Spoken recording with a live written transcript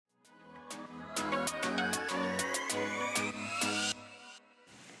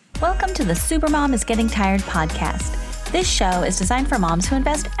Welcome to the Supermom is Getting Tired podcast. This show is designed for moms who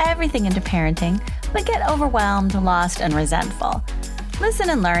invest everything into parenting, but get overwhelmed, lost, and resentful.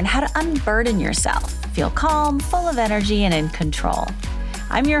 Listen and learn how to unburden yourself, feel calm, full of energy, and in control.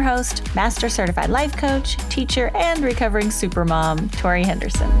 I'm your host, Master Certified Life Coach, teacher, and recovering supermom, Tori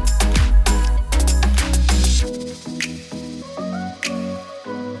Henderson.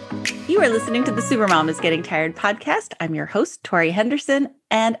 You are listening to the Supermom is Getting Tired podcast. I'm your host, Tori Henderson,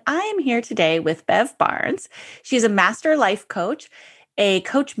 and I am here today with Bev Barnes. She's a master life coach, a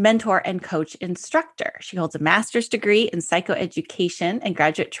coach mentor, and coach instructor. She holds a master's degree in psychoeducation and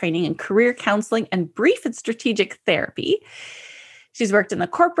graduate training in career counseling and brief and strategic therapy. She's worked in the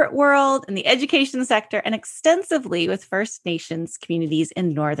corporate world, in the education sector, and extensively with First Nations communities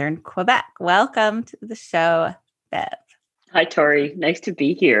in Northern Quebec. Welcome to the show, Bev. Hi, Tori. Nice to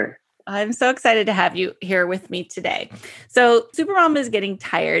be here. I'm so excited to have you here with me today. So Supermom is Getting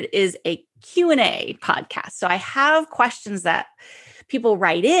Tired is a Q&A podcast. So I have questions that people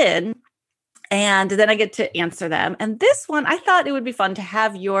write in, and then I get to answer them. And this one, I thought it would be fun to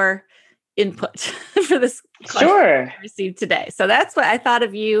have your input for this question I received today. So that's what I thought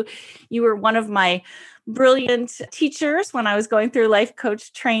of you. You were one of my brilliant teachers when I was going through life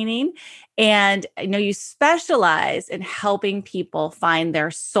coach training. And I know you specialize in helping people find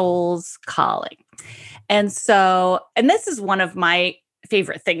their soul's calling. And this is one of my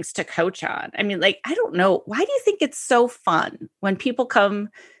favorite things to coach on. I mean, I don't know. Why do you think it's so fun when people come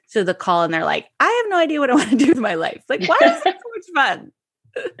to the call and they're like, I have no idea what I want to do with my life? Why is it so much fun?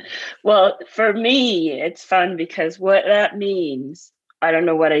 Well, for me, it's fun because what that means, I don't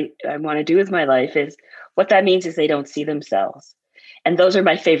know what I want to do with my life, is what that means is they don't see themselves. And those are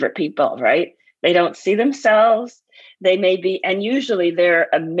my favorite people, right? They don't see themselves. They may be, and usually they're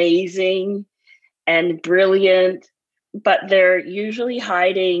amazing and brilliant, but they're usually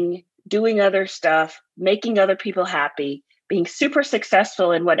hiding, doing other stuff, making other people happy, being super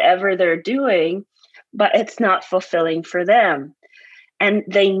successful in whatever they're doing, but it's not fulfilling for them. And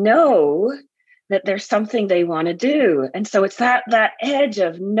they know that there's something they want to do. And so it's that edge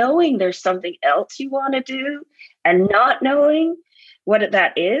of knowing there's something else you want to do and not knowing what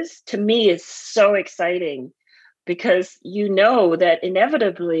that is, to me, is so exciting, because you know that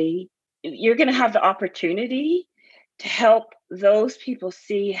inevitably you're going to have the opportunity to help those people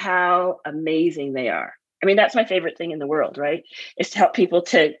see how amazing they are. I mean, that's my favorite thing in the world, right? Is to help people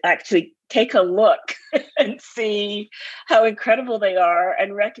to actually take a look and see how incredible they are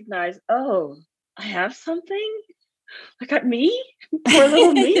and recognize, oh, I have something. Look at me, poor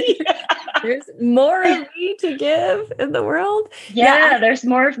little me. There's more of me to give in the world. Yeah, there's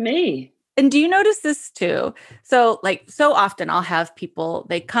more of me. And do you notice this too? So so often I'll have people,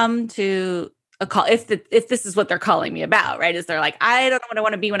 they come to a call, if this is what they're calling me about, right? Is they're like, I don't know what I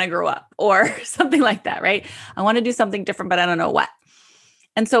want to be when I grow up, or something like that, right? I want to do something different, but I don't know what.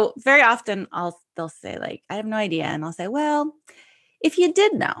 And so very often they'll say I have no idea. And I'll say, well, if you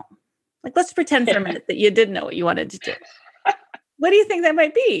did know, let's pretend for a minute that you did know what you wanted to do. What do you think that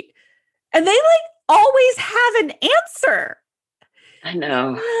might be? And they always have an answer. I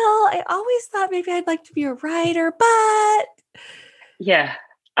know. Well, I always thought maybe I'd like to be a writer, but. Yeah,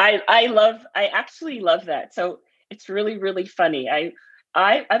 I actually love that. So it's really, really funny.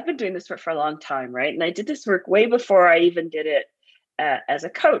 I've been doing this work for a long time, right? And I did this work way before I even did it as a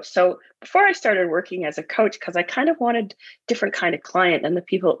coach. So before I started working as a coach, because I kind of wanted different kind of client than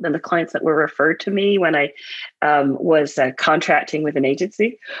the clients that were referred to me when I was contracting with an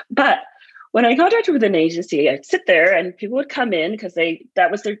agency. But when I contracted with an agency, I'd sit there and people would come in because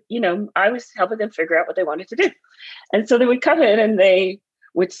that was their, I was helping them figure out what they wanted to do. And so they would come in and they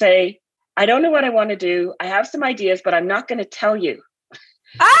would say, I don't know what I want to do. I have some ideas, but I'm not going to tell you.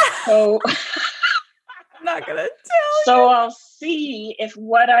 So I'm not going to tell you. So I'll see if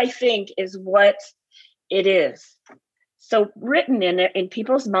what I think is what it is. So written in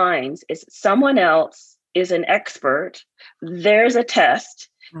people's minds is someone else is an expert. There's a test.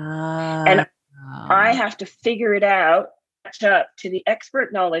 And I have to figure it out, catch up to the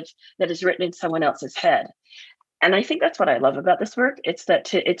expert knowledge that is written in someone else's head. And I think that's what I love about this work. It's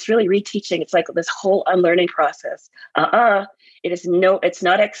that it's really reteaching. It's like this whole unlearning process. It's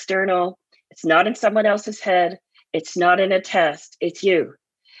not external. It's not in someone else's head. It's not in a test. It's you.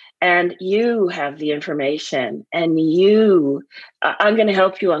 And you have the information, and I'm going to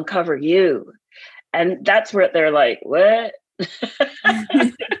help you uncover you. And that's where they're like, what?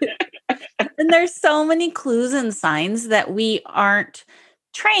 And there's so many clues and signs that we aren't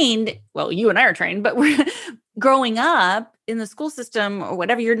trained. Well, you and I are trained, but we're growing up in the school system or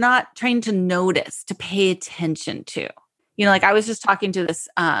whatever, you're not trained to notice, to pay attention to. Like I was just talking to this,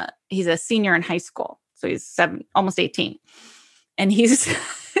 he's a senior in high school. So he's almost 18. And he's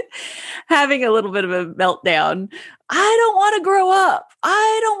having a little bit of a meltdown. I don't want to grow up.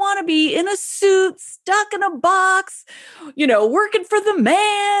 I don't want to be in a suit, stuck in a box, working for the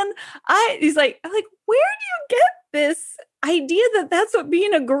man. He's like, I'm like, where do you get this idea that that's what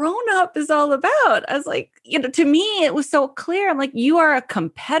being a grown-up is all about? I was like, to me, it was so clear. I'm like, you are a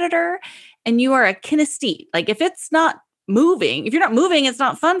competitor and you are a kinesthete. Like if it's not moving, if you're not moving, it's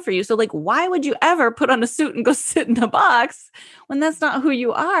not fun for you. So like, why would you ever put on a suit and go sit in a box when that's not who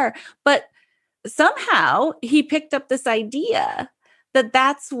you are? But somehow he picked up this idea that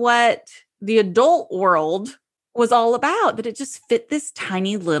that's what the adult world was all about, that it just fit this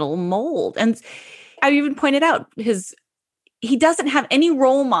tiny little mold. And I even pointed out he doesn't have any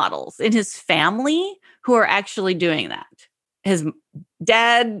role models in his family who are actually doing that. His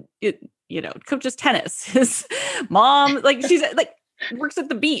dad, coaches tennis. His mom, like she's like works at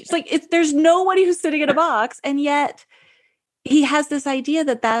the beach. Like there's nobody who's sitting in a box, and yet he has this idea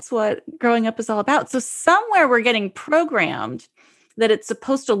that that's what growing up is all about. So somewhere we're getting programmed that it's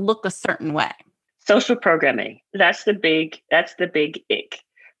supposed to look a certain way. Social programming. That's the big ick.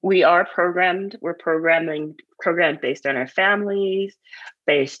 We are programmed. We're programmed based on our families,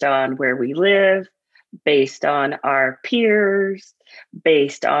 based on where we live, based on our peers,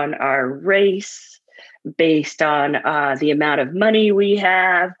 based on our race, based on the amount of money we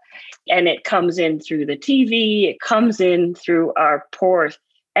have. And it comes in through the TV, it comes in through our pores,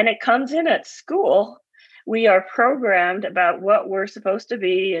 and it comes in at school. We are programmed about what we're supposed to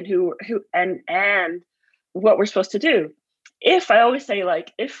be and who and what we're supposed to do. I always say,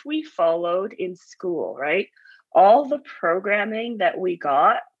 like, if we followed in school, right, all the programming that we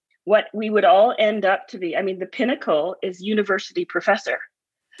got, what we would all end up to be, the pinnacle is university professor,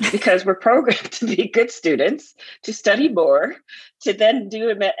 because we're programmed to be good students, to study more, to then do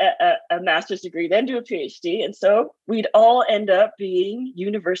a master's degree, then do a PhD. And so we'd all end up being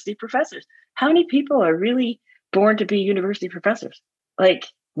university professors. How many people are really born to be university professors? Like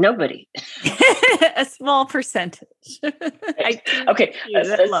nobody. A small percentage. Okay,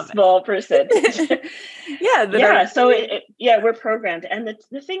 a small percentage. Yeah. So we're programmed. And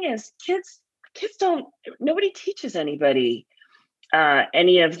the thing is, kids don't, nobody teaches anybody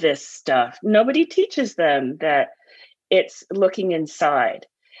any of this stuff. Nobody teaches them that it's looking inside.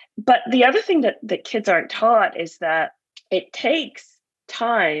 But the other thing that kids aren't taught is that it takes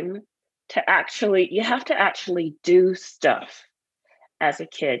time you have to actually do stuff as a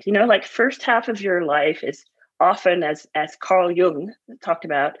kid. Like first half of your life is often, as Carl Jung talked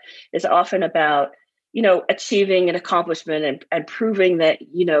about, is often about, achieving an accomplishment and proving that,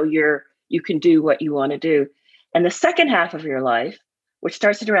 you can do what you want to do. And the second half of your life, which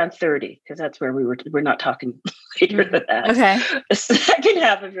starts at around 30, because that's where we're not talking later than that. Okay. The second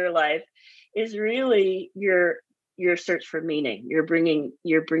half of your life is really your search for meaning. You're bringing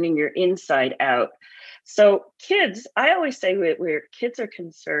your inside out. So kids, I always say where kids are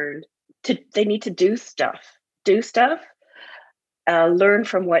concerned, they need to do stuff, learn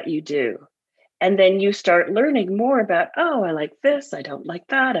from what you do. And then you start learning more about, oh, I like this, I don't like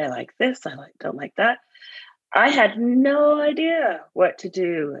that, I like this, don't like that. I had no idea what to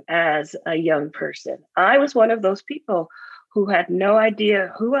do as a young person. I was one of those people who had no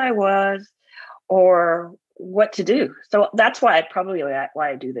idea who I was or what to do. So that's why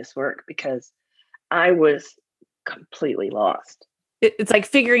I do this work, because I was completely lost. It's like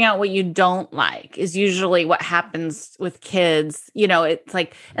figuring out what you don't like is usually what happens with kids. It's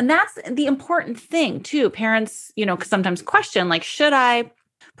like, and that's the important thing too. Parents, sometimes question, like, should I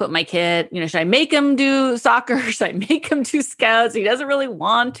put my kid, should I make him do soccer? Should I make him do scouts? He doesn't really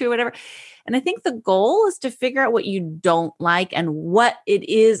want to, whatever. And I think the goal is to figure out what you don't like and what it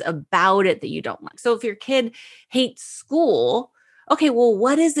is about it that you don't like. So if your kid hates school, okay, well,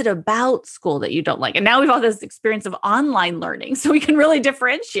 what is it about school that you don't like? And now we've all this experience of online learning, so we can really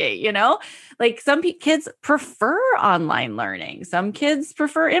differentiate, like some kids prefer online learning. Some kids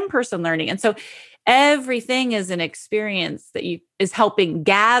prefer in-person learning. And so everything is an experience that is helping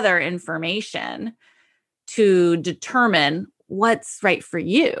gather information to determine what's right for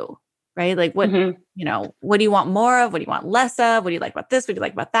you, right? Like what, what do you want more of? What do you want less of? What do you like about this? What do you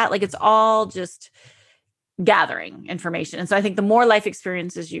like about that? Like it's all just gathering information. And so I think the more life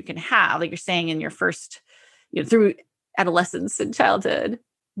experiences you can have, like you're saying in your first, through adolescence and childhood,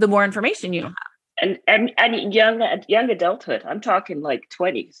 the more information you have. And young adulthood, I'm talking like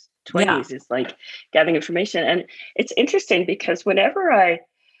 20s is like gathering information. And it's interesting because whenever I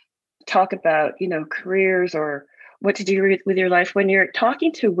talk about, careers or what to do with your life, when you're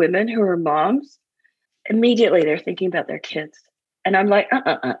talking to women who are moms, immediately they're thinking about their kids. And I'm like, nope,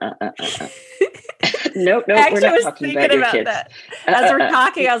 I we're actually not was talking thinking about your about kids. that. As we're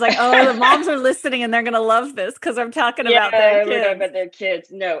talking, I was like, oh, the moms are listening and they're going to love this because I'm talking about their We're talking kids. about their kids.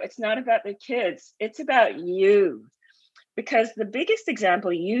 No, it's not about their kids. It's about you. Because the biggest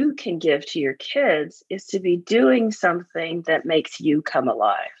example you can give to your kids is to be doing something that makes you come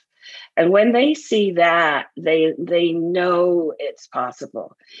alive. And when they see that, they know it's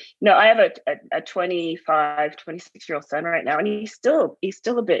possible. I have a 25, 26-year-old son right now, and he's still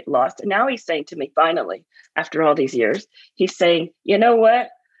a bit lost. And now he's saying to me, finally, after all these years, he's saying, you know what?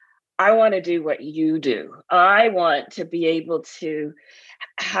 I want to do what you do. I want to be able to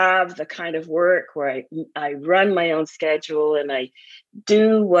have the kind of work where I run my own schedule and I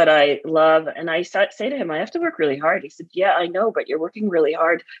do what I love. And I say to him, I have to work really hard. He said, yeah, I know, but you're working really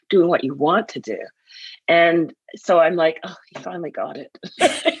hard doing what you want to do. And so I'm like, oh, he finally got it.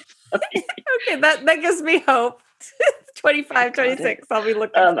 Okay, that gives me hope. 25, 26, I'll be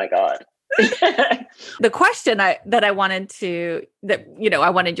looking. Oh my God. The question I wanted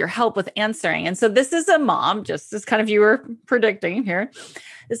your help with answering. And so this is a mom, just as kind of you were predicting here.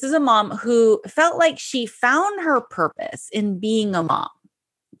 This is a mom who felt like she found her purpose in being a mom.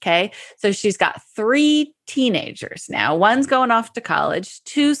 Okay. So she's got 3 teenagers now. One's going off to college,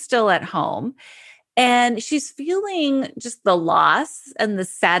 2 still at home. And she's feeling just the loss and the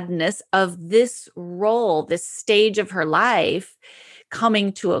sadness of this role, this stage of her life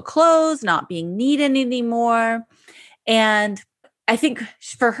coming to a close, not being needed anymore. And I think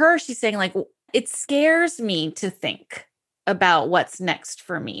for her, she's saying like, it scares me to think about what's next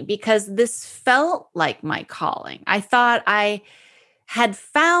for me because this felt like my calling. I thought I had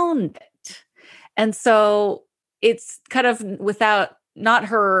found it. And so it's kind of without not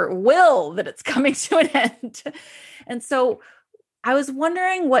her will that it's coming to an end. And so I was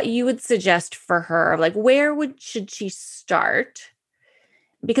wondering what you would suggest for her. Like, should she start?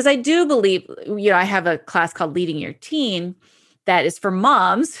 Because I do believe, I have a class called Leading Your Teen that is for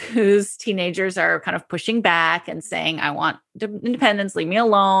moms whose teenagers are kind of pushing back and saying, I want independence, leave me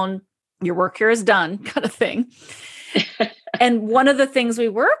alone. Your work here is done, kind of thing. And one of the things we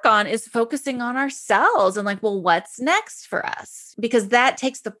work on is focusing on ourselves and like, well, what's next for us? Because that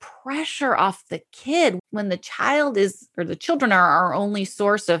takes the pressure off the kid when the children are our only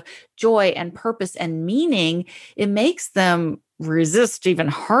source of joy and purpose and meaning. It makes them resist even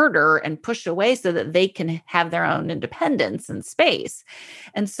harder and push away so that they can have their own independence and space.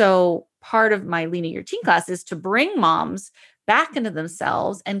 And so part of my Leading Your Teen class is to bring moms back into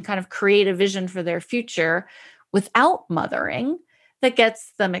themselves and kind of create a vision for their future without mothering that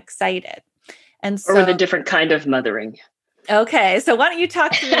gets them excited. And so, or with a different kind of mothering. Okay. So why don't you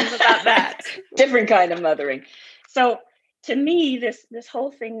talk to me about that? Different kind of mothering. So to me, this whole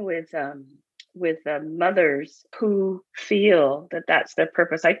thing with mothers who feel that that's their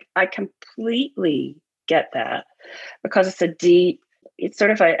purpose, I completely get that because it's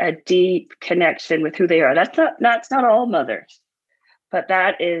sort of a deep connection with who they are. That's not all mothers, but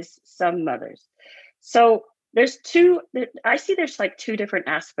that is some mothers. So there's like 2 different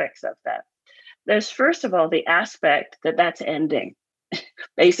aspects of that. There's first of all, the aspect that's ending.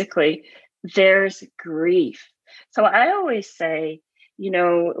 Basically, there's grief. So I always say,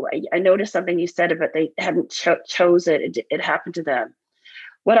 I noticed something you said about they hadn't chose it. It happened to them.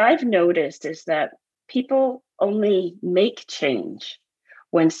 What I've noticed is that people only make change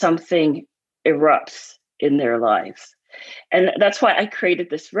when something erupts in their lives. And that's why I created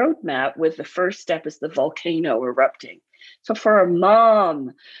this roadmap with the first step is the volcano erupting. So for a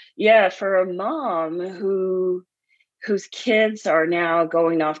mom whose kids are now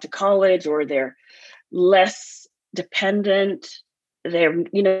going off to college or they're less dependent,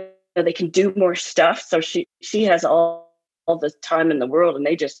 they can do more stuff. So she has all the time in the world and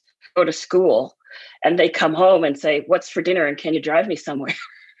they just go to school and they come home and say, what's for dinner? And can you drive me somewhere?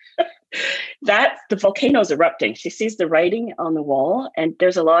 That the volcano's erupting. She sees the writing on the wall and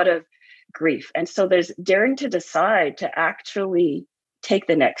there's a lot of grief. And so there's daring to decide to actually take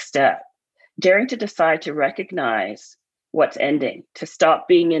the next step, daring to decide to recognize what's ending, to stop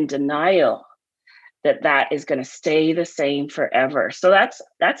being in denial that is going to stay the same forever. So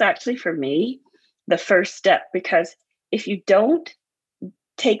that's actually for me, the first step, because if you don't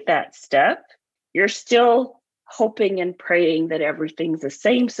take that step, you're still hoping and praying that everything's the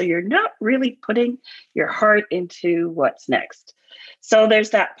same. So you're not really putting your heart into what's next. So there's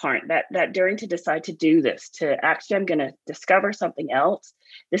that part, that daring to decide to do this, to actually, I'm going to discover something else.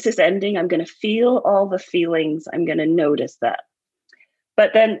 This is ending. I'm going to feel all the feelings. I'm going to notice that.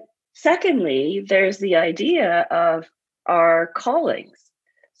 But then secondly, there's the idea of our callings.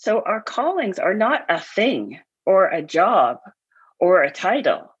 So our callings are not a thing or a job or a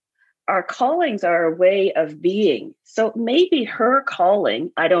title. Our callings are a way of being. So maybe her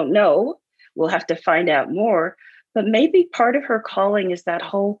calling, I don't know, we'll have to find out more, but maybe part of her calling is that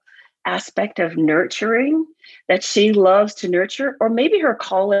whole aspect of nurturing that she loves to nurture, or maybe her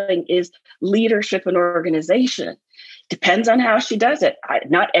calling is leadership and organization. Depends on how she does it.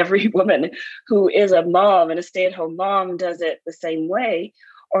 Not every woman who is a mom and a stay-at-home mom does it the same way.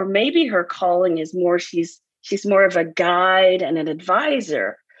 Or maybe her calling is more, she's more of a guide and an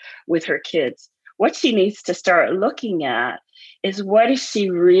advisor with her kids. What she needs to start looking at is, what is she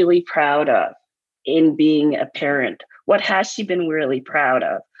really proud of in being a parent? What has she been really proud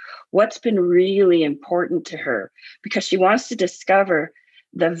of? What's been really important to her? Because she wants to discover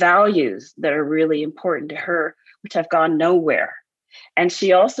the values that are really important to her, which have gone nowhere. And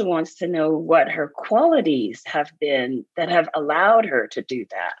she also wants to know what her qualities have been that have allowed her to do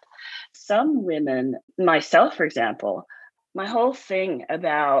that. Some women, myself, for example, my whole thing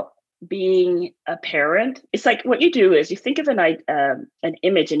about being a parent, it's like what you do is you think of an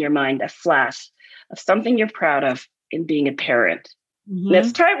image in your mind, a flash of something you're proud of in being a parent. Mm-hmm. Let's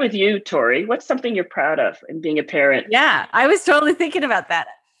start with you, Tori. What's something you're proud of in being a parent? Yeah, I was totally thinking about that.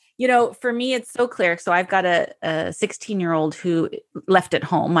 For me, it's so clear. So I've got a 16-year-old who left at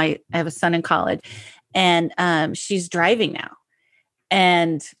home. I have a son in college, and she's driving now.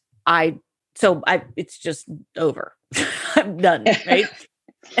 And it's just over. I'm done, right?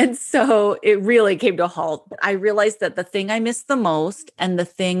 And so it really came to a halt. I realized that the thing I missed the most, and the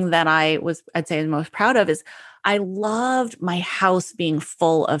thing that I'd say most proud of, is I loved my house being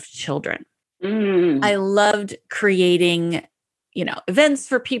full of children. I loved creating, events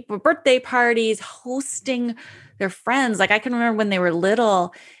for people, birthday parties, hosting their friends. Like I can remember when they were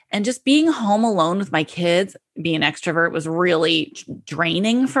little, and just being home alone with my kids, being an extrovert, was really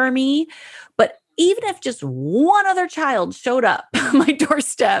draining for me. But even if just one other child showed up on my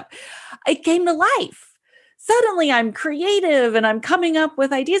doorstep, it came to life. Suddenly I'm creative and I'm coming up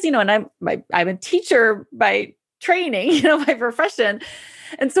with ideas, and I'm a teacher by training, by profession.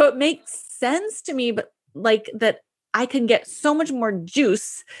 And so it makes sense to me, but like that I can get so much more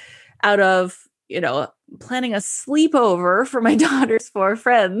juice out of, planning a sleepover for my daughter's 4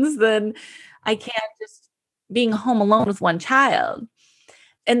 friends than I can just being home alone with one child.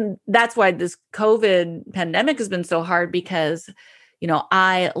 And that's why this COVID pandemic has been so hard, because,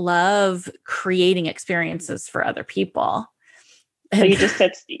 I love creating experiences for other people. So you just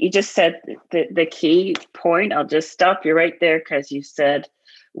said the key point. I'll just stop you right there, because you said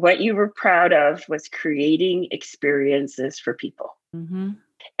what you were proud of was creating experiences for people,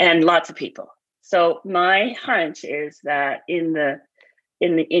 and lots of people. So my hunch is that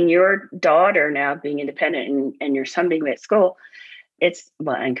in your daughter now being independent and your son being at school,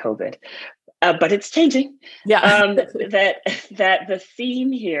 and COVID, but it's changing. Yeah. That the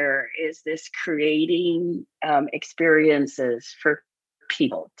theme here is this creating experiences for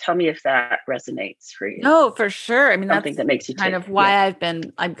people. Tell me if that resonates for you. No, for sure. I mean, something that makes you kind of why I've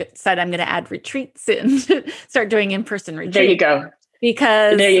said I'm going to add retreats and start doing in-person retreats. There you go.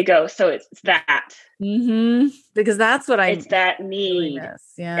 Because there you go. So it's that. Because that's what it's that need.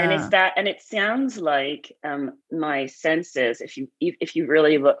 Yeah. And it sounds like my sense is, if you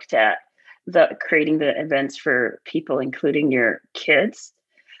really looked at creating the events for people, including your kids,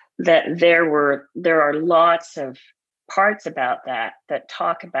 that there are lots of parts about that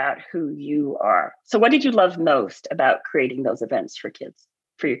talk about who you are. So what did you love most about creating those events for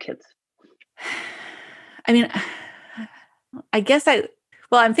your kids? I mean, I guess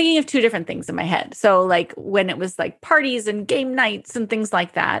I'm thinking of 2 different things in my head. So like when it was like parties and game nights and things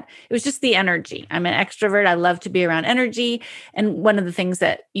like that, it was just the energy. I'm an extrovert. I love to be around energy. And one of the things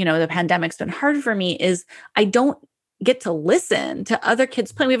that, the pandemic's been hard for me is I don't get to listen to other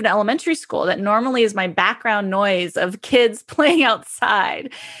kids playing. We have an elementary school that normally is my background noise of kids playing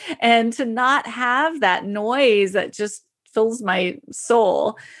outside. And to not have that noise that just fills my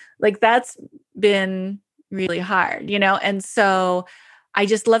soul, like that's been really hard, and so I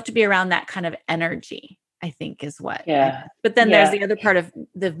just love to be around that kind of energy, I think is what. Yeah. But then there's the other part of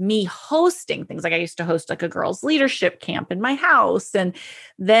me hosting things. Like I used to host like a girls' leadership camp in my house. And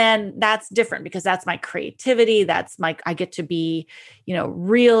then that's different because that's my creativity. I get to be,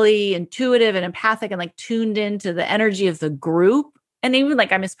 really intuitive and empathic and like tuned into the energy of the group. And even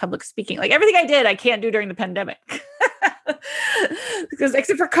like I miss public speaking. Like everything I did, I can't do during the pandemic. Because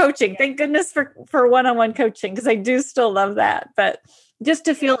except for coaching, thank goodness for one-on-one coaching, because I do still love that. But just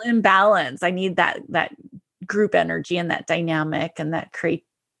to feel in balance, I need that group energy and that dynamic and that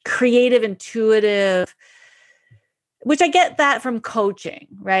creative, intuitive which I get that from coaching,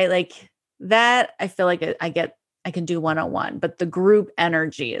 right? Like that, I feel like I can do one-on-one, but the group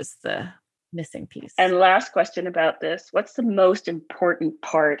energy is the missing piece. And last question about this. What's the most important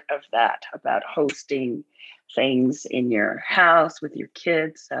part of that, about hosting things in your house with your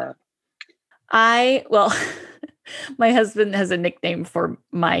kids? Well, my husband has a nickname for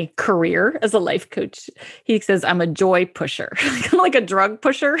my career as a life coach. He says I'm a joy pusher, kind of like a drug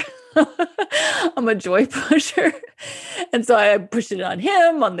pusher. I'm a joy pusher. And so I push it on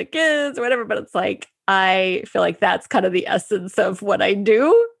him, on the kids, or whatever. But it's like, I feel like that's kind of the essence of what I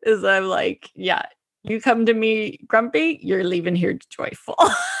do is I'm like, yeah, you come to me grumpy, you're leaving here joyful.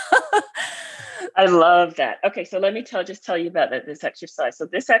 I love that. Okay, so let me just tell you about this exercise. So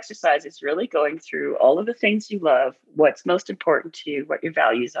this exercise is really going through all of the things you love, what's most important to you, what your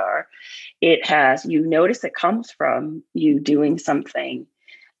values are. You notice it comes from you doing something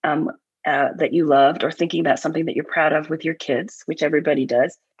that you loved, or thinking about something that you're proud of with your kids, which everybody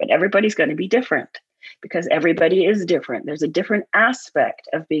does, but everybody's going to be different because everybody is different. There's a different aspect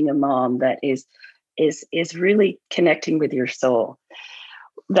of being a mom that is really connecting with your soul.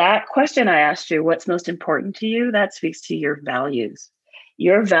 That question I asked you, what's most important to you? That speaks to your values.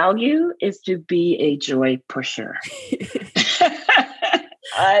 Your value is to be a joy pusher.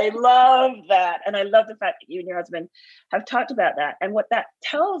 I love that. And I love the fact that you and your husband have talked about that. And what that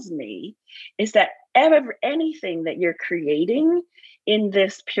tells me is that anything that you're creating in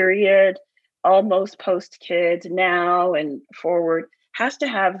this period, almost post kids now and forward, has to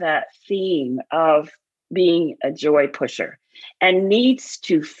have that theme of being a joy pusher, and needs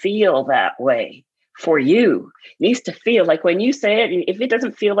to feel that way for you. Needs to feel like when you say it, if it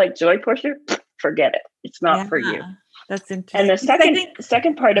doesn't feel like joy pusher, forget it. It's not for you. That's interesting. And the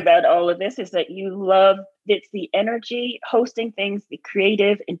second part about all of this is that it's the energy, hosting things, the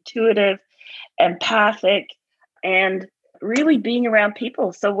creative, intuitive, empathic, and really being around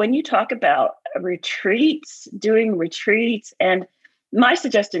people. So when you talk about doing retreats, and my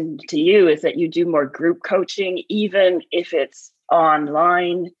suggestion to you is that you do more group coaching, even if it's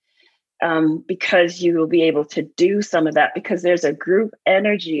online, because you will be able to do some of that, because there's a group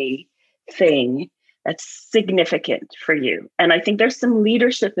energy thing that's significant for you. And I think there's some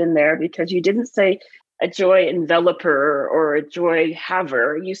leadership in there, because you didn't say a joy enveloper or a joy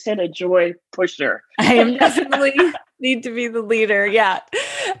haver. You said a joy pusher. I am definitely need to be the leader. Yeah.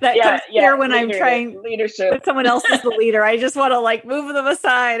 That comes here when I'm trying leadership. When someone else is the leader. I just want to like move them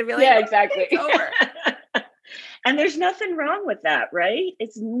aside and be like, yeah, exactly. It's over. And there's nothing wrong with that, right?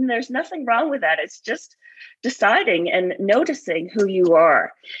 There's nothing wrong with that. It's just deciding and noticing who you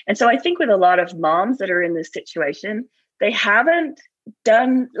are. And so I think with a lot of moms that are in this situation, they haven't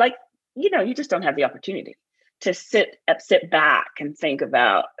done, like, you just don't have the opportunity to sit back and think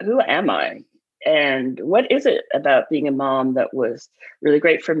about, who am I? And what is it about being a mom that was really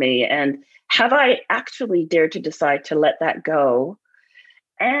great for me? And have I actually dared to decide to let that go?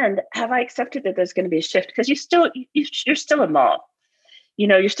 And have I accepted that there's going to be a shift? Because you're still a mom.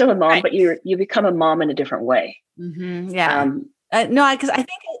 You're still a mom, right, but you become a mom in a different way. Mm-hmm. Yeah. No, because I think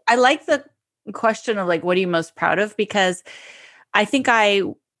I like the question of like, what are you most proud of? Because I think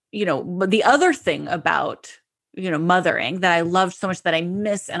but the other thing about, mothering that I loved so much that I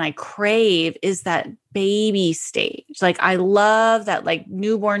miss and I crave is that baby stage. Like I love that, like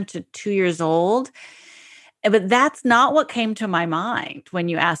newborn to 2 years old. But that's not what came to my mind when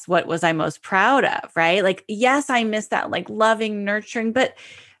you asked what was I most proud of, right? Like, yes, I miss that like loving, nurturing,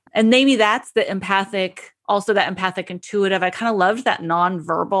 and maybe that's the empathic, also that empathic intuitive. I kind of loved that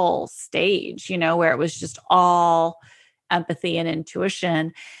nonverbal stage, where it was just all empathy and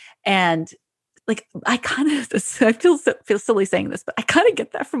intuition. And like, I feel silly saying this, but I kind of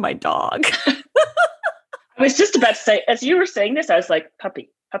get that from my dog. I was just about to say, as you were saying this, I was like,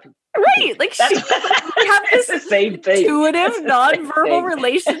 puppy. Right. Like we have this the same thing. Intuitive, nonverbal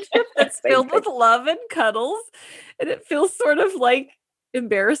relationship that's filled with love and cuddles. And it feels sort of like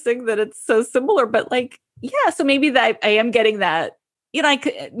embarrassing that it's so similar, but like, yeah. So maybe that I am getting that, I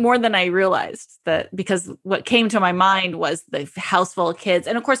could more than I realized, that because what came to my mind was the house full of kids.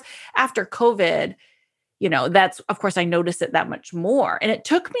 And of course, after COVID, that's, of course, I noticed it that much more. And it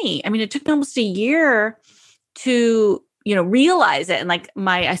took me almost a year to, realize it. And like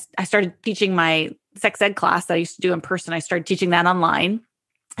I started teaching my sex ed class that I used to do in person. I started teaching that online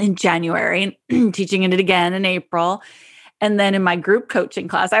in January and teaching it again in April. And then in my group coaching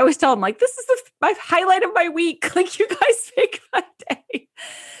class, I always tell them like, this is my highlight of my week. Like you guys make my day.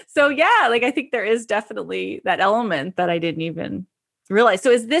 So yeah, like I think there is definitely that element that I didn't even realize. So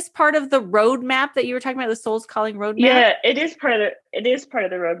is this part of the roadmap that you were talking about, the Soul's Calling roadmap? Yeah, it is part of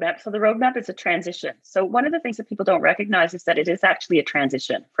the roadmap. So the roadmap is a transition. So one of the things that people don't recognize is that it is actually a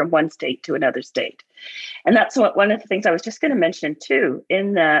transition from one state to another state. And that's one of the things I was just going to mention too,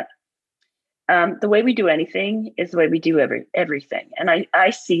 in that the way we do anything is the way we do everything. And I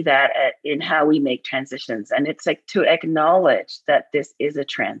see that in how we make transitions. And it's like to acknowledge that this is a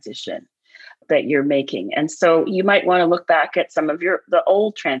transition that you're making. And so you might want to look back at some of the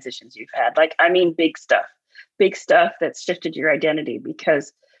old transitions you've had. Like, I mean, big stuff that's shifted your identity,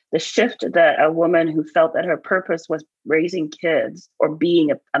 because the shift that a woman who felt that her purpose was raising kids or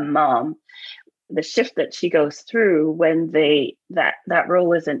being a mom, the shift that she goes through when that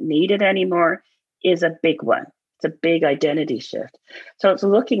role isn't needed anymore is a big one. It's a big identity shift. So it's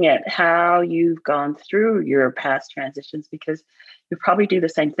looking at how you've gone through your past transitions, because you probably do the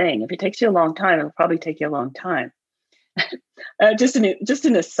same thing. If it takes you a long time, it'll probably take you a long time. Just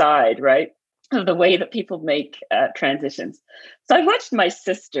an aside, right? Of the way that people make transitions. So I watched my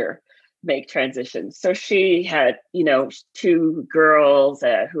sister make transitions. So she had, two girls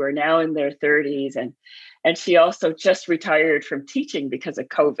who are now in their 30s, and she also just retired from teaching because of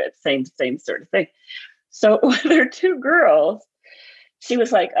COVID. Same sort of thing. So with her two girls, she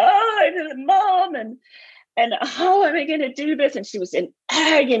was like, "Oh, I'm a mom, and how am I going to do this?" And she was in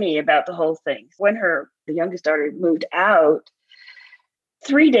agony about the whole thing. When the youngest daughter moved out,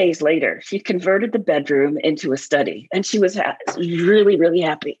 3 days later, she converted the bedroom into a study, and she was really, really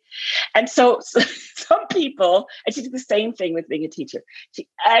happy. And so some people, and she did the same thing with being a teacher. She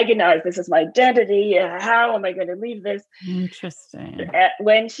agonized, this is my identity. How am I going to leave this? Interesting.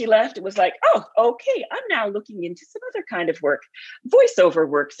 When she left, it was like, oh, okay, I'm now looking into some other kind of work. Voiceover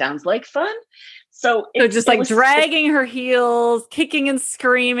work sounds like fun. So just like dragging her heels, kicking and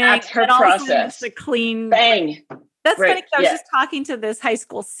screaming. That's her process. Just a clean bang. That's funny. I was just talking to this high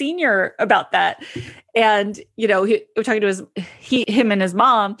school senior about that. And, we were talking to him and his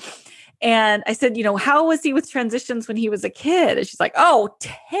mom. And I said, how was he with transitions when he was a kid? And she's like, oh,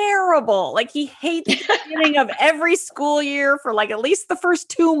 terrible. Like, he hates the beginning of every school year for like at least the first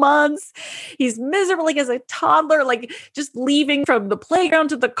 2 months. He's miserable. Like, as a toddler, like just leaving from the playground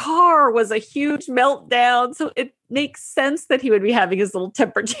to the car was a huge meltdown. So it makes sense that he would be having his little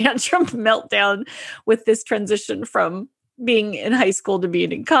temper tantrum meltdown with this transition from being in high school to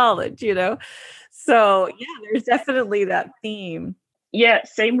being in college, So yeah, there's definitely that theme. Yeah,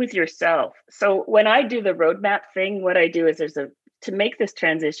 same with yourself. So when I do the roadmap thing, what I do is to make this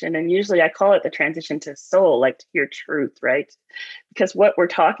transition, and usually I call it the transition to soul, like to your truth, right? Because what we're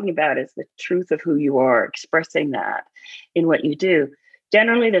talking about is the truth of who you are, expressing that in what you do.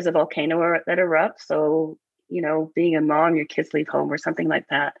 Generally, there's a volcano that erupts. So, being a mom, your kids leave home or something like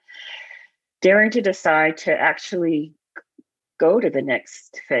that. Daring to decide to actually go to the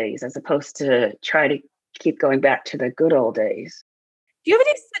next phase as opposed to try to keep going back to the good old days. Do you have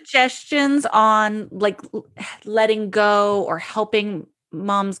any suggestions on like letting go or helping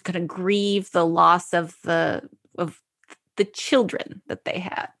moms kind of grieve the loss of the children that they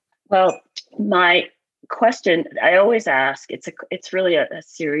had? Well, my question I always ask, it's really a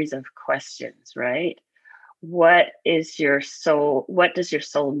series of questions, right? What does your soul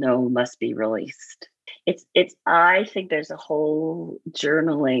know must be released? I think there's a whole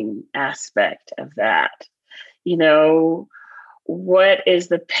journaling aspect of that. What is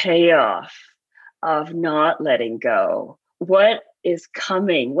the payoff of not letting go? What is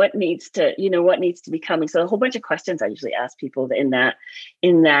coming? What needs to be coming? So a whole bunch of questions I usually ask people in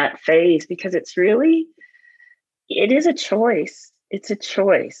that phase, because it is a choice. It's a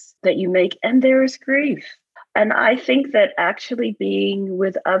choice that you make, and there is grief. And I think that actually being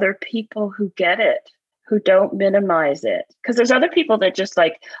with other people who get it, who don't minimize it, because there's other people that just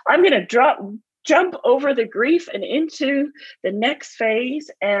like, I'm going to jump over the grief and into the next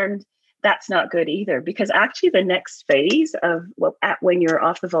phase. And that's not good either, because actually the next phase of when you're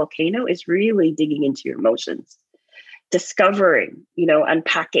off the volcano is really digging into your emotions, discovering,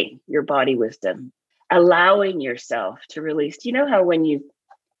 unpacking your body wisdom, allowing yourself to release.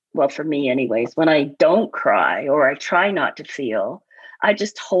 How for me anyways, when I don't cry or I try not to feel, I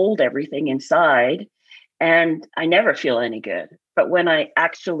just hold everything inside and I never feel any good. But when I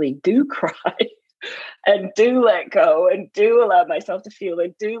actually do cry and do let go and do allow myself to feel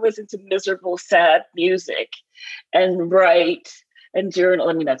and do listen to miserable, sad music and write and journal.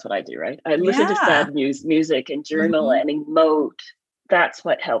 I mean, that's what I do, right? I listen to sad music and journal and emote. That's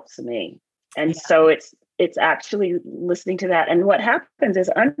what helps me. And so it's actually listening to that. And what happens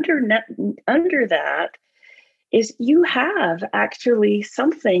is under that is you have actually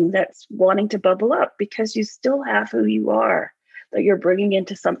something that's wanting to bubble up, because you still have who you are. that you're bringing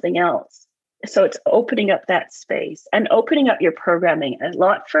into something else. So it's opening up that space and opening up your programming. A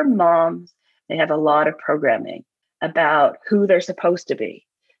lot for moms, they have a lot of programming about who they're supposed to be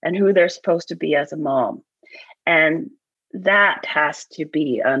and who they're supposed to be as a mom. And that has to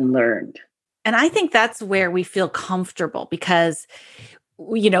be unlearned. And I think that's where we feel comfortable because,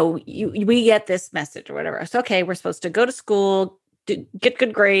 we get this message or whatever. So, okay, we're supposed to go to school, get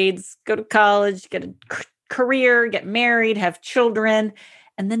good grades, go to college, get a career, get married, have children,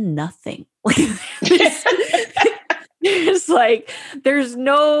 and then nothing. It's like, there's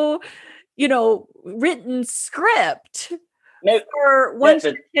no, written script. Nope. For once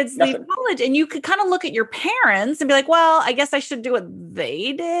your kids leave college. And you could kind of look at your parents and be like, well, I guess I should do what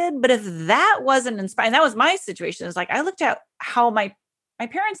they did. But if that wasn't inspiring, that was my situation. It's like, I looked at how my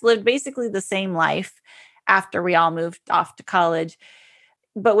parents lived basically the same life after we all moved off to college,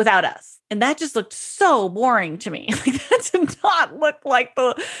 but without us. And that just looked so boring to me. Like, that did not look like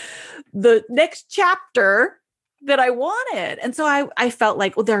the next chapter that I wanted. And so I felt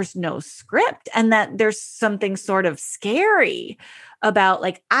like, well, there's no script, and that there's something sort of scary about,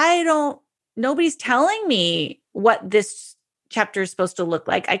 like, nobody's telling me what this chapter is supposed to look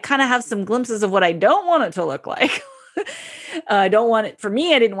like. I kind of have some glimpses of what I don't want it to look like. I don't want it, for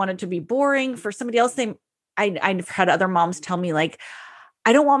me, I didn't want it to be boring. For somebody else, I've had other moms tell me, like,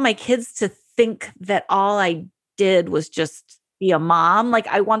 I don't want my kids to think that all I did was just be a mom. Like,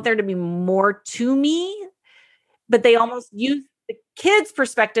 I want there to be more to me. But they almost use the kids'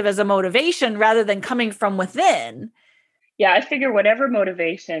 perspective as a motivation rather than coming from within. Yeah, I figure whatever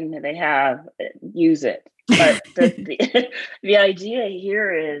motivation they have, use it. But the idea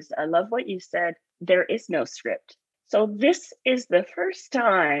here is, I love what you said, there is no script. So this is the first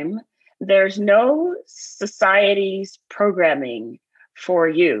time there's no society's programming for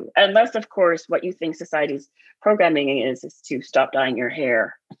you. Unless, of course, what you think society's programming is to stop dyeing your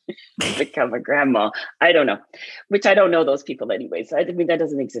hair, become a grandma. I don't know, which I don't know those people anyways. I mean, that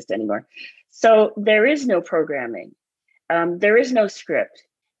doesn't exist anymore. So there is no programming. There is no script.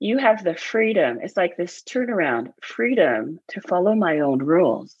 You have the freedom. It's like this turnaround, freedom to follow my own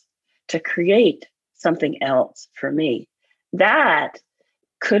rules, to create something else for me. That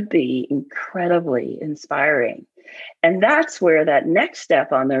could be incredibly inspiring. And that's where that next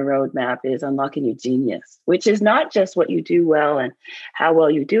step on the roadmap is unlocking your genius, which is not just what you do well and how well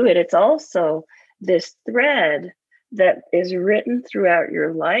you do it. It's also this thread that is written throughout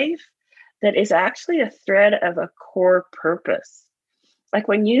your life that is actually a thread of a core purpose. Like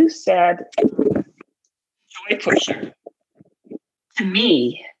when you said joy pusher, to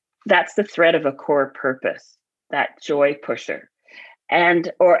me, that's the thread of a core purpose, that joy pusher.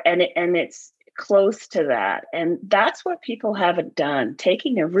 And it's close to that. And that's what people haven't done,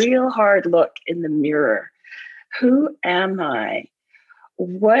 taking a real hard look in the mirror. Who am I?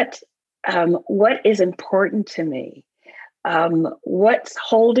 What is important to me? What's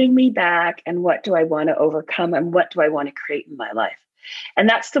holding me back, and what do I want to overcome, and what do I want to create in my life? And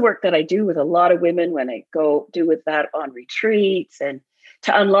that's the work that I do with a lot of women when I go do with that on retreats, and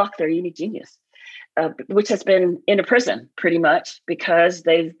to unlock their unique genius, which has been in a prison pretty much because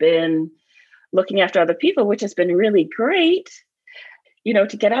they've been looking after other people, which has been really great,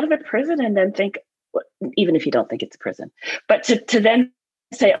 to get out of a prison and then think, even if you don't think it's a prison, but to then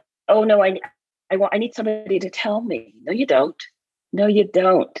say, oh no, I need somebody to tell me. No, you don't. No, you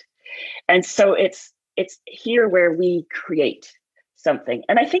don't. And so it's here where we create something.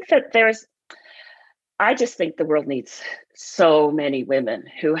 And I think that I just think the world needs so many women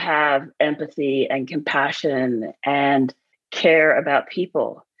who have empathy and compassion and care about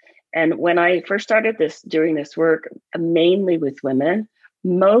people. And when I first started doing this work, mainly with women,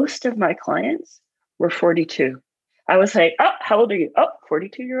 most of my clients were 42. I was like, oh, how old are you? Oh,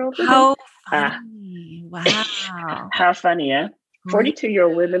 42-year-old women. How funny. Wow. How funny, yeah?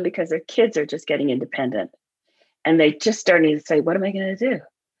 42-year-old women, because their kids are just getting independent. And they just starting to say, what am I going to do?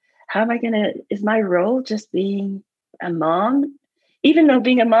 Is my role just being a mom? Even though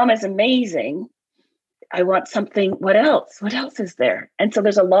being a mom is amazing, I want something. What else? What else is there? And so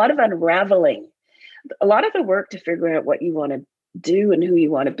there's a lot of unraveling. A lot of the work to figure out what you want to do and who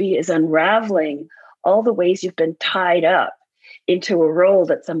you want to be is unraveling all the ways you've been tied up into a role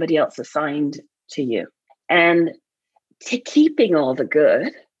that somebody else assigned to you, and to keeping all the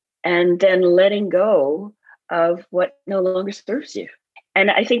good and then letting go of what no longer serves you.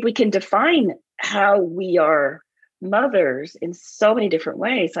 And I think we can define how we are mothers in so many different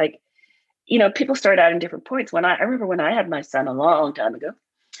ways. Like, people start out in different points. I remember when I had my son a long time ago,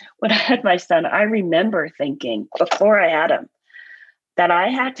 when I had my son, I remember thinking before I had him that I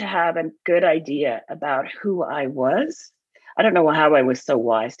had to have a good idea about who I was. I don't know how I was so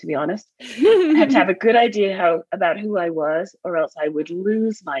wise, to be honest. I had to have a good idea about who I was, or else I would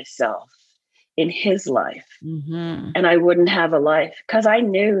lose myself in his life. Mm-hmm. And I wouldn't have a life, because I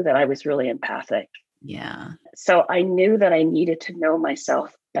knew that I was really empathic. Yeah. So I knew that I needed to know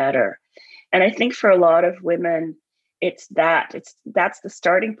myself better. And I think for a lot of women, that's the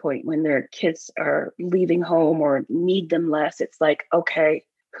starting point when their kids are leaving home or need them less. It's like, okay,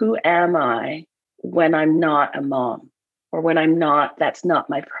 who am I when I'm not a mom, or when that's not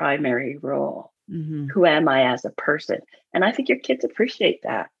my primary role? Mm-hmm. Who am I as a person? And I think your kids appreciate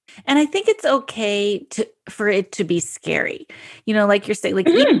that. And I think it's okay for it to be scary. Like you're saying, like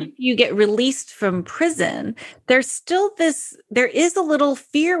even if you get released from prison, there is a little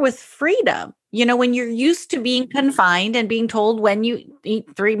fear with freedom. When you're used to being confined and being told when you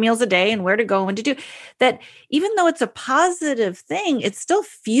eat 3 meals a day and where to go and what to do, that even though it's a positive thing, it still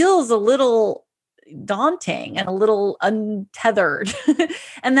feels a little daunting and a little untethered.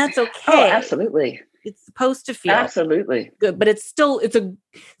 And that's okay. Oh, absolutely. It's supposed to feel absolutely good, but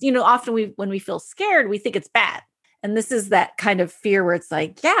often when we feel scared, we think it's bad. And this is that kind of fear where it's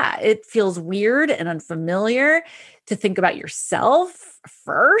like, yeah, it feels weird and unfamiliar to think about yourself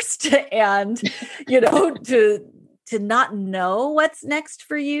first and, to not know what's next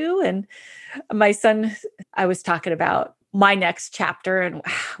for you. And my son, I was talking about my next chapter and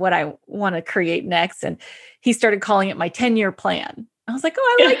what I want to create next. And he started calling it my 10-year plan. I was like,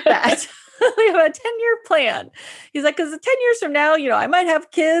 oh, I like that. We have a 10-year plan. He's like, because 10 years from now, I might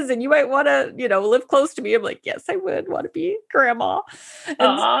have kids and you might want to, live close to me. I'm like, yes, I would want to be grandma. And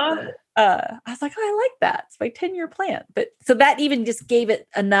I was like, oh, I like that. It's my 10-year plan. But so that even just gave it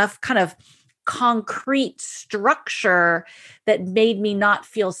enough kind of concrete structure that made me not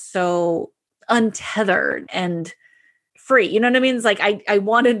feel so untethered and free. You know what I mean? It's like, I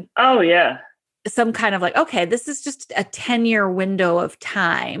wanted. Oh, yeah. Some kind of like, okay, this is just a 10-year window of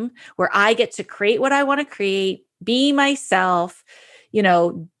time where I get to create what I want to create, be myself,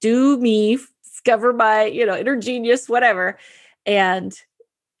 do me, discover my, inner genius, whatever. And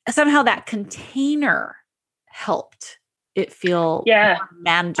somehow that container helped it feel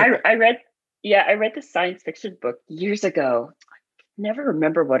manageable. I read the science fiction book years ago. Never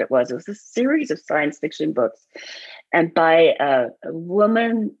remember what it was. It was a series of science fiction books, and by a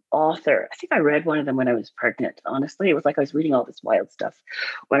woman author. I think I read one of them when I was pregnant. Honestly, it was like I was reading all this wild stuff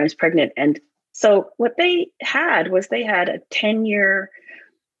when I was pregnant. And so what they had a 10-year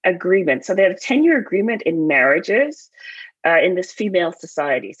agreement. So they had a 10-year agreement in marriages in this female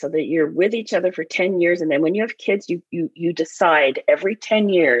society, so that you're with each other for 10 years. And then when you have kids, you decide every 10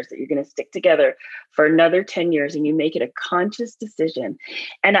 years that you're going to stick together for another 10 years, and you make it a conscious decision.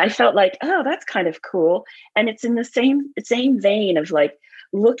 And I felt like, oh, that's kind of cool. And it's in the same vein of like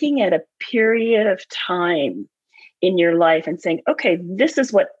looking at a period of time in your life and saying, okay, this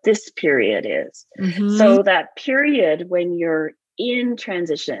is what this period is. Mm-hmm. So that period when you're in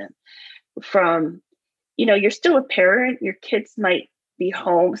transition from, you're still a parent, your kids might be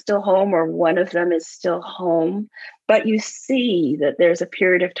still home, or one of them is still home, but you see that there's a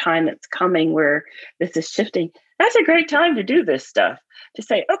period of time that's coming where this is shifting. That's a great time to do this stuff, to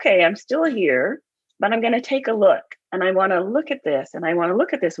say, okay, I'm still here, but I'm going to take a look, and I want to look at this, and I want to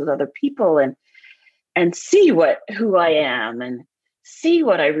look at this with other people and see who I am, and see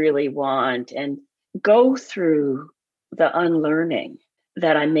what I really want, and go through the unlearning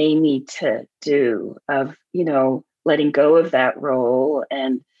that I may need to do of, letting go of that role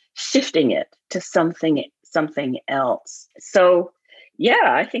and shifting it to something else. So,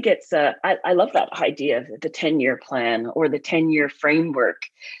 yeah, I think it's, I love that idea of the 10-year plan or the 10-year framework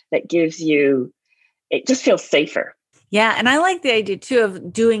that gives you, it just feels safer. Yeah. And I like the idea too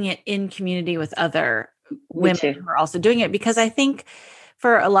of doing it in community with other women who are also doing it, because I think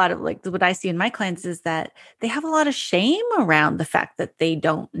for a lot of like what I see in my clients is that they have a lot of shame around the fact that they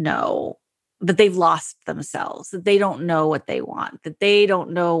don't know, that they've lost themselves, that they don't know what they want, that they don't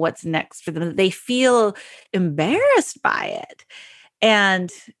know what's next for them, that they feel embarrassed by it.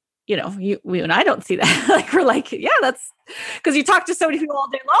 And, we and I don't see that. Like, we're like, yeah, that's because you talk to so many people all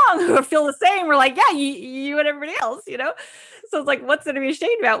day long who feel the same. We're like, yeah, you and everybody else, So it's like, what's there to be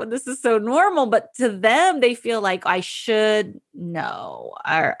ashamed about when this is so normal? But to them, they feel like I should know,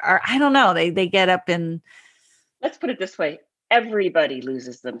 or I don't know. They get up and. Let's put it this way. Everybody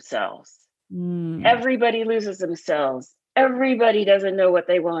loses themselves. Everybody loses themselves. Everybody doesn't know what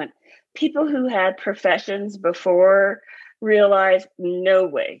they want. People who had professions before realize, no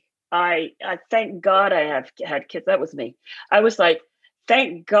way. I thank God I have had kids. That was me. I was like,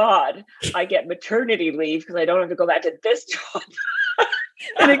 thank God I get maternity leave because I don't have to go back to this job.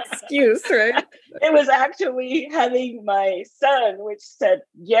 An excuse, right? It was actually having my son, which said,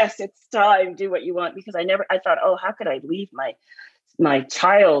 yes, it's time, do what you want. Because I thought, oh, how could I leave my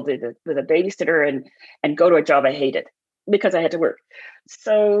child with a babysitter and go to a job I hated because I had to work.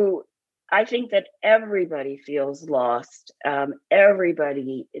 So I think that everybody feels lost.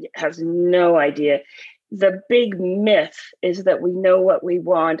 Everybody has no idea. The big myth is that we know what we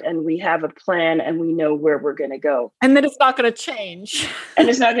want and we have a plan and we know where we're going to go. And then it's not going to change. And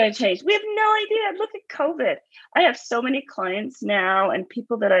it's not going to change. We have no idea. Look at COVID. I have so many clients now and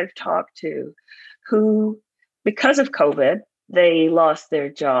people that I've talked to who, because of COVID, they lost their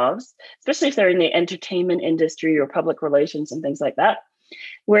jobs, especially if they're in the entertainment industry or public relations and things like that,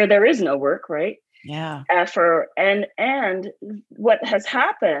 where there is no work, right? Yeah. And what has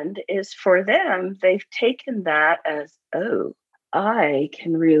happened is for them, they've taken that as, oh, I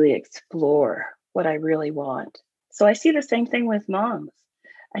can really explore what I really want. So I see the same thing with moms.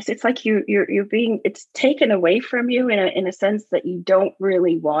 I see it's like it's taken away from you in a sense that you don't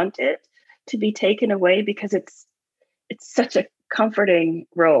really want it to be taken away because it's such a comforting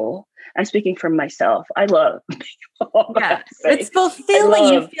role. I'm speaking from myself. I love. Yeah, it's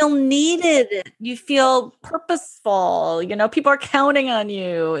fulfilling. You feel needed. You feel purposeful. People are counting on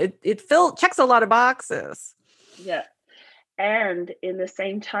you. It checks a lot of boxes. Yeah. And in the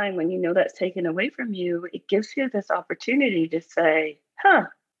same time, when you know that's taken away from you, it gives you this opportunity to say,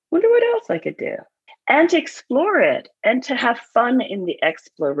 wonder what else I could do. And to explore it and to have fun in the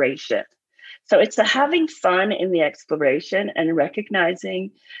exploration. So it's having fun in the exploration and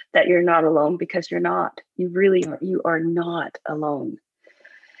recognizing that you're not alone because you're not. You really are. You are not alone.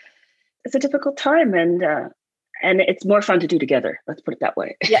 It's a difficult time and it's more fun to do together. Let's put it that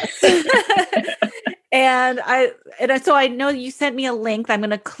way. Yes. And so I know you sent me a link that I'm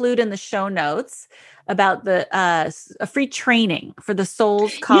going to include in the show notes about a free training for the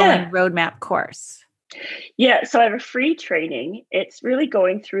Soul's Calling Roadmap course. Yeah, so I have a free training. It's really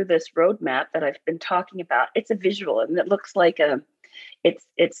going through this roadmap that I've been talking about. It's a visual and it looks like it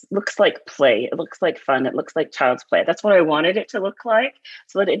looks like play. It looks like fun. It looks like child's play. That's what I wanted it to look like,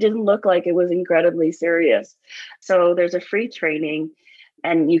 so that it didn't look like it was incredibly serious. So there's a free training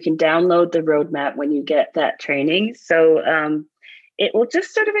and you can download the roadmap when you get that training. So it will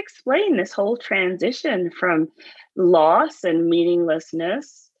just sort of explain this whole transition from loss and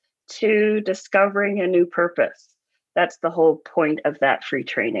meaninglessness to discovering a new purpose. That's the whole point of that free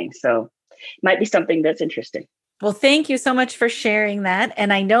training. So it might be something that's interesting. Well, thank you so much for sharing that.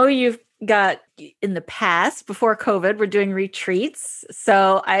 And I know you've got in the past, before COVID, we're doing retreats.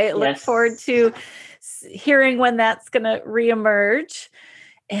 So I look forward to hearing when that's going to reemerge.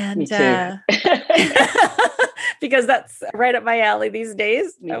 And Me too. because that's right up my alley these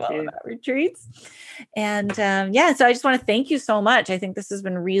days. Me I'm all too. about retreats. And so I just want to thank you so much. I think this has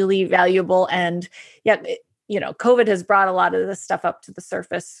been really valuable. And COVID has brought a lot of this stuff up to the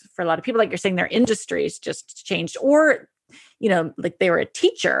surface for a lot of people. Like you're saying, their industries just changed, or like they were a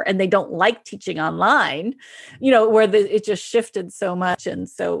teacher and they don't like teaching online, where it just shifted so much. And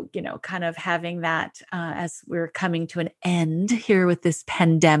so, kind of having that as we're coming to an end here with this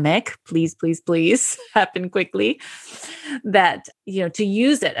pandemic, please happen quickly, that, to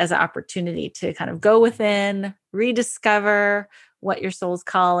use it as an opportunity to kind of go within, rediscover what your soul's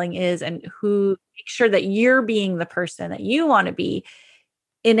calling is and make sure that you're being the person that you want to be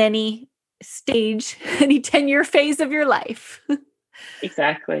in any stage, any 10-year phase of your life.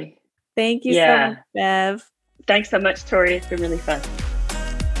 Exactly. Thank you so much, Bev. Thanks so much, Tori. It's been really fun.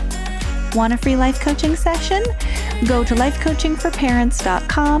 Want a free life coaching session? Go to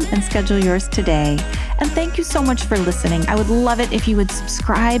lifecoachingforparents.com and schedule yours today. And thank you so much for listening. I would love it if you would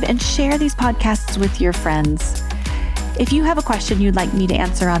subscribe and share these podcasts with your friends. If you have a question you'd like me to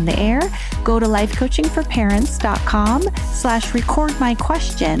answer on the air, go to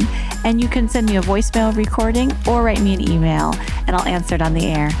lifecoachingforparents.com/record-my-question, and you can send me a voicemail recording or write me an email, and I'll answer it on the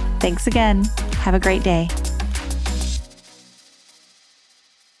air. Thanks again. Have a great day.